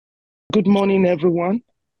Good morning, everyone,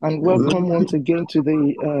 and welcome once again to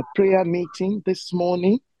the prayer meeting this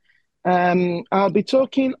morning. I'll be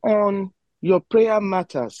talking on your prayer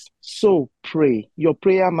matters, so pray. Your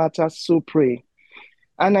prayer matters, so pray.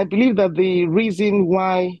 And I believe that the reason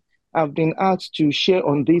why I've been asked to share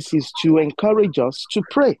on this is to encourage us to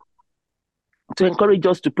pray. To encourage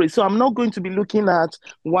us to pray. So I'm not going to be looking at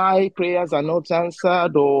why prayers are not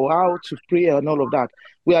answered or how to pray and all of that.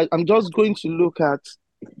 I'm just going to look at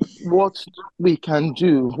what we can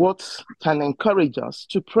do, what can encourage us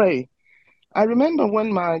to pray. I remember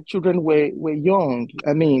when my children were young.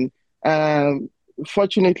 Um,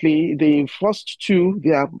 Fortunately, the first two,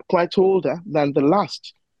 they are quite older than the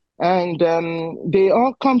last. And they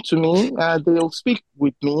all come to me, they'll speak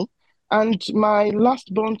with me. And my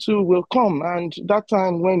last born two will come. And that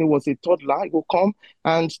time when he was a toddler, he will come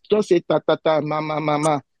and just say, ta, ta, ta, mama,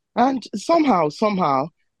 mama. And somehow,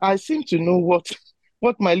 I seem to know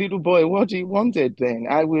what my little boy, what he wanted then.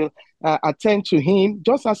 I will attend to him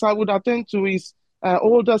just as I would attend to his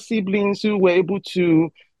older siblings who were able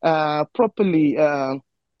to properly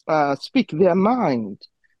speak their mind.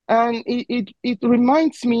 And it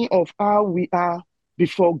reminds me of how we are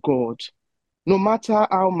before God. No matter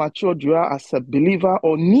how matured you are as a believer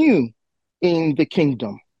or new in the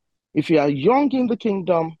kingdom, if you are young in the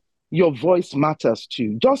kingdom, your voice matters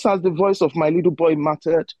too. Just as the voice of my little boy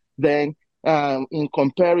mattered then in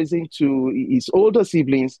comparison to his older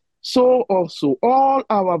siblings, so also all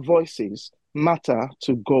our voices matter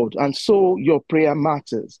to God. And so your prayer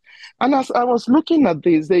matters. And as I was looking at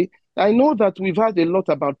this, I know that we've heard a lot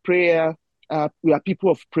about prayer. We are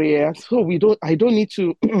people of prayer. So I don't need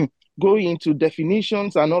to go into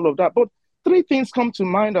definitions and all of that. But three things come to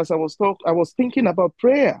mind as I was thinking about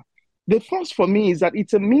prayer. The first for me is that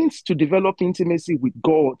it's a means to develop intimacy with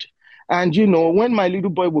God. And, when my little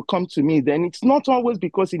boy will come to me, then it's not always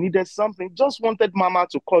because he needed something, just wanted mama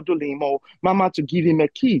to cuddle him or mama to give him a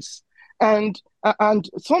kiss. And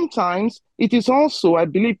sometimes it is also, I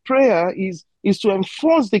believe, prayer is to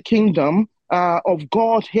enforce the kingdom of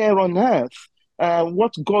God here on earth.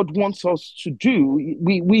 What God wants us to do,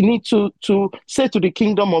 we need to say to the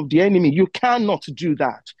kingdom of the enemy, you cannot do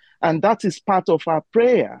that. And that is part of our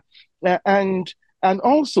prayer. And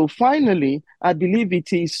also, finally, I believe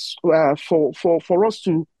it is for us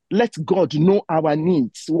to let God know our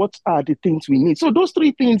needs. What are the things we need? So those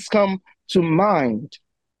three things come to mind.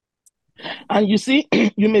 And you see,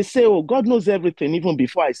 you may say, oh, God knows everything even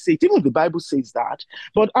before I say it. Even the Bible says that.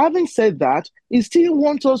 But having said that, He still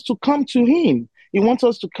wants us to come to Him. He wants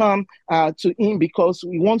us to come to Him because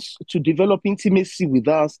He wants to develop intimacy with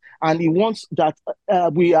us, and He wants that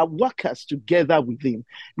we are workers together with Him.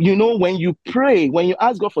 When you pray, when you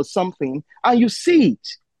ask God for something and you see it,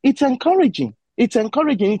 it's encouraging. It's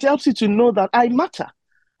encouraging. It helps you to know that I matter.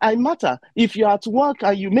 I matter. If you're at work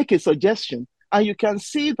and you make a suggestion, and you can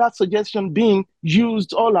see that suggestion being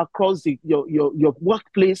used all across your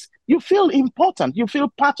workplace, you feel important. You feel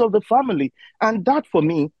part of the family. And that, for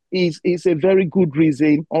me, is a very good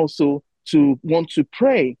reason also to want to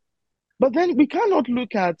pray. But then we cannot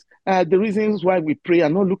look at the reasons why we pray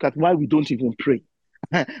and not look at why we don't even pray.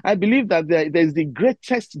 I believe that there's the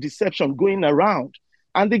greatest deception going around.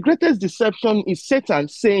 And the greatest deception is Satan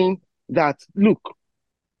saying that, look,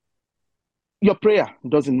 your prayer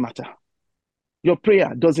doesn't matter. Your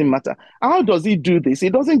prayer doesn't matter. How does he do this? He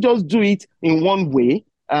doesn't just do it in one way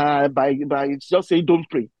by just saying don't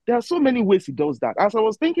pray. There are so many ways he does that. As I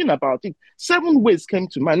was thinking about it, 7 ways came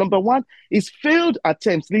to mind. Number 1 is failed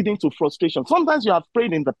attempts leading to frustration. Sometimes you have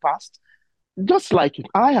prayed in the past, just like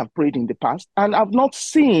I have prayed in the past, and I've not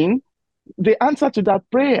seen the answer to that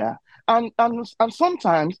prayer. And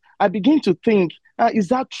sometimes I begin to think, is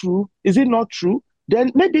that true? Is it not true?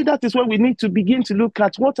 Then maybe that is where we need to begin to look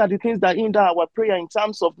at what are the things that hinder our prayer in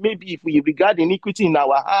terms of maybe if we regard iniquity in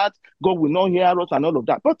our heart, God will not hear us and all of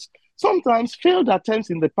that. But sometimes failed attempts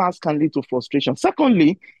in the past can lead to frustration.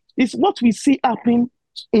 Secondly, is what we see happen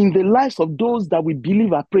in the lives of those that we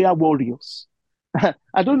believe are prayer warriors.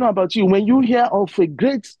 I don't know about you. When you hear of a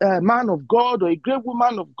great man of God or a great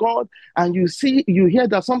woman of God, and you hear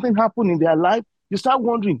that something happened in their life, you start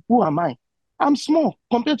wondering, who am I? I'm small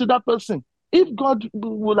compared to that person. If God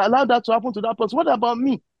will allow that to happen to that person, what about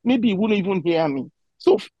me? Maybe He wouldn't even hear me.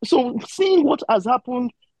 So seeing what has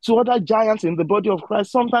happened to other giants in the body of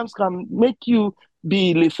Christ sometimes can make you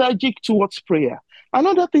be lethargic towards prayer.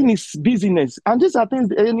 Another thing is busyness. And these are things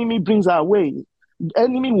the enemy brings our way. The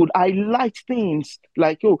enemy would highlight things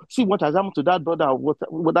like, oh, see what has happened to that brother or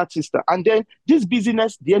what that sister. And then this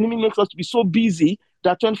busyness, the enemy makes us to be so busy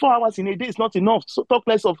that 24 hours in a day is not enough. So talk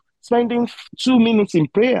less of spending 2 minutes in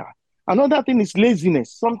prayer. Another thing is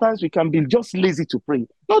laziness. Sometimes we can be just lazy to pray.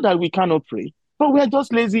 Not that we cannot pray, but we're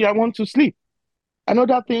just lazy. I want to sleep.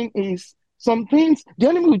 Another thing is some things, the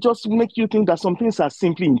enemy will just make you think that some things are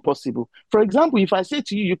simply impossible. For example, if I say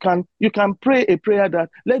to you, you can pray a prayer that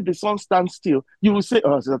let the sun stand still, you will say,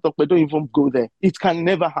 oh, but don't even go there. It can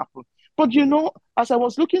never happen. But you know, as I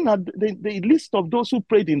was looking at the list of those who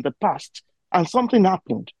prayed in the past and something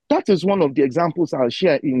happened, that is one of the examples I'll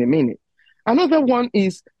share in a minute. Another one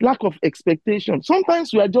is lack of expectation.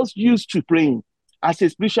 Sometimes we are just used to praying as a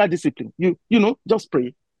spiritual discipline. You know, just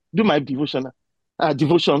pray, do my devotions,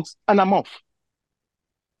 and I'm off.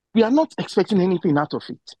 We are not expecting anything out of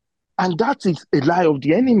it. And that is a lie of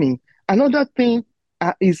the enemy. Another thing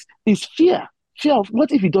is fear. Fear of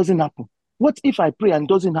what if it doesn't happen? What if I pray and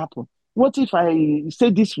it doesn't happen? What if I say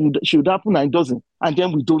this should happen and it doesn't? And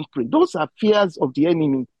then we don't pray. Those are fears of the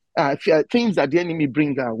enemy, things that the enemy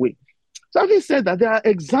bring our way. So having said that, there are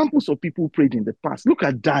examples of people who prayed in the past. Look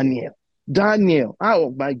at Daniel. Daniel,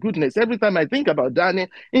 oh my goodness, every time I think about Daniel,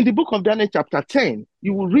 in the book of Daniel chapter 10,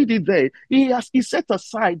 you will read it there. He set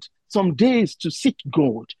aside some days to seek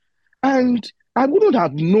God. And I wouldn't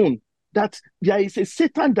have known that there is a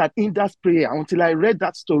Satan that hinders prayer until I read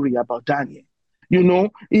that story about Daniel. You know,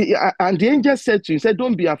 and the angel said to him, said,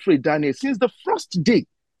 don't be afraid, Daniel. Since the first day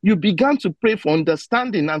you began to pray for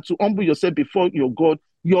understanding and to humble yourself before your God,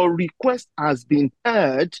 your request has been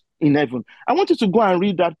heard in heaven. I want you to go and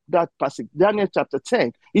read that passage, Daniel chapter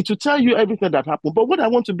 10. It will tell you everything that happened. But what I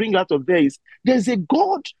want to bring out of there is there's a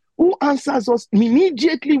God who answers us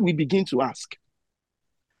immediately we begin to ask.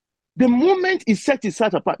 The moment he set his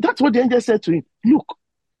heart apart, that's what the angel said to him. Look,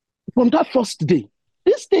 from that first day,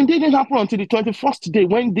 this thing didn't happen until the 21st day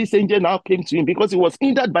when this angel now came to him because he was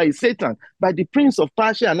hindered by Satan, by the prince of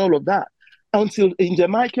Persia and all of that, until Angel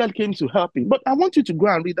Michael came to help him. But I want you to go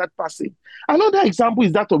and read that passage. Another example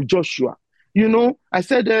is that of Joshua. You know, I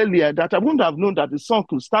said earlier that I wouldn't have known that the sun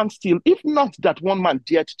could stand still if not that one man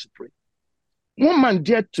dared to pray. One man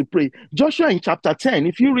dared to pray. Joshua in chapter 10,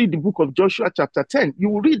 if you read the book of Joshua chapter 10, you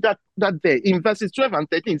will read that there in verses 12 and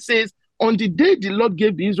 13. It says, on the day the Lord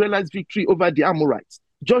gave the Israelites victory over the Amorites,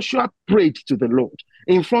 Joshua prayed to the Lord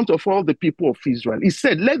in front of all the people of Israel. He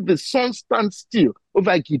said, let the sun stand still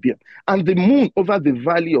over Gibeon and the moon over the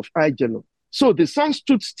valley of Ajalon. So the sun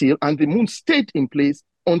stood still and the moon stayed in place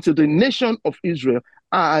until the nation of Israel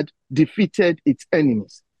had defeated its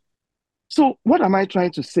enemies. So what am I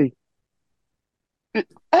trying to say?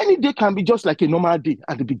 Any day can be just like a normal day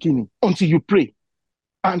at the beginning until you pray.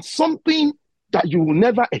 And something that you will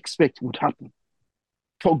never expect would happen.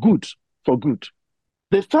 For good, for good.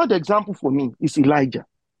 The third example for me is Elijah.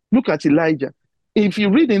 Look at Elijah. If you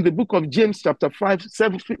read in the book of James chapter 5,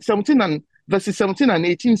 17 and verses 17 and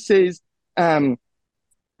 18 says,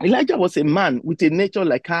 Elijah was a man with a nature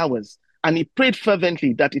like ours, and he prayed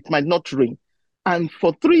fervently that it might not rain. And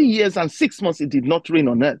for 3 years and 6 months, it did not rain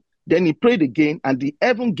on earth. Then he prayed again, and the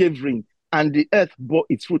heaven gave rain, and the earth bore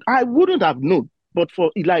its fruit. I wouldn't have known, but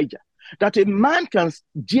for Elijah, that a man can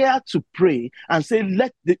dare to pray and say,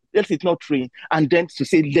 let it not rain, and then to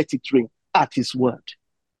say, let it rain at his word.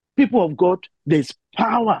 People of God, there's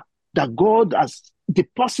power that God has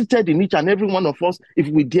deposited in each and every one of us if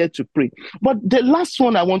we dare to pray. But the last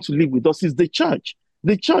one I want to leave with us is the church.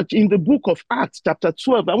 The church in the book of Acts, chapter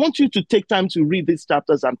 12. I want you to take time to read these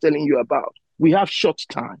chapters I'm telling you about. We have short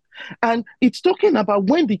time. And it's talking about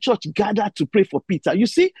when the church gathered to pray for Peter. You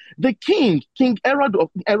see, the King Herod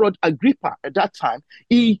Agrippa at that time,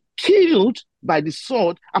 he killed by the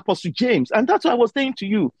sword Apostle James. And that's what I was saying to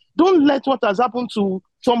you. Don't let what has happened to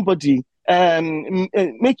somebody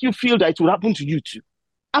make you feel that it will happen to you too.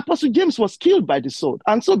 Apostle James was killed by the sword.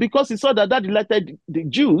 And so because he saw that delighted the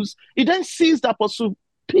Jews, he then seized Apostle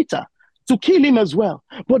Peter to kill him as well.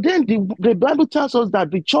 But then the Bible tells us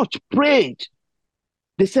that the church prayed.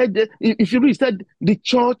 They said, if you read, it said the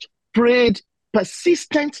church prayed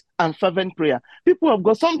persistent and fervent prayer. People of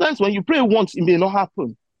God, sometimes when you pray once, it may not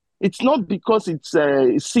happen. It's not because it's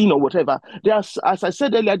sin or whatever. There's, as I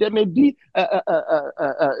said earlier, there may be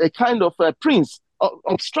a kind of prince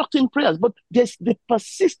obstructing prayers, but there's the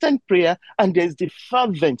persistent prayer and there's the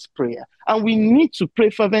fervent prayer. And we need to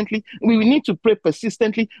pray fervently. We need to pray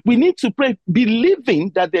persistently. We need to pray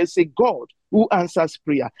believing that there's a God who answers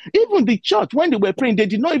prayer. Even the church, when they were praying, they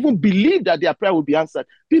did not even believe that their prayer would be answered.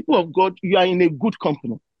 People of God, you are in a good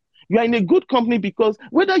company. You are in a good company because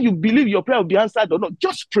whether you believe your prayer will be answered or not,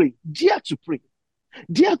 just pray. Dare to pray.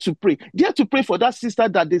 Dare to pray. Dare to pray for that sister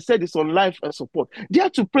that they said is on life support. Dare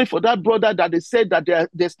to pray for that brother that they said that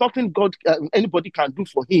there's nothing anybody can do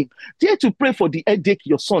for him. Dare to pray for the headache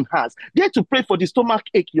your son has. Dare to pray for the stomach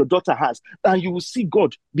ache your daughter has. And you will see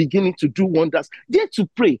God beginning to do wonders. Dare to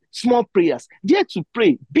pray small prayers. Dare to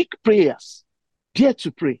pray big prayers. Dare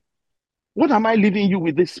to pray. What am I leaving you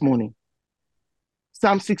with this morning?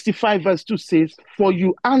 Psalm 65 verse 2 says, "For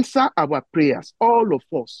you answer our prayers. All of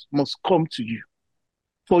us must come to you.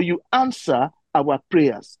 For you answer our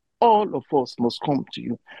prayers. All of us must come to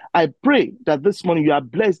you." I pray that this morning you are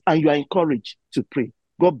blessed and you are encouraged to pray.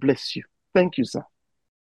 God bless you. Thank you, sir.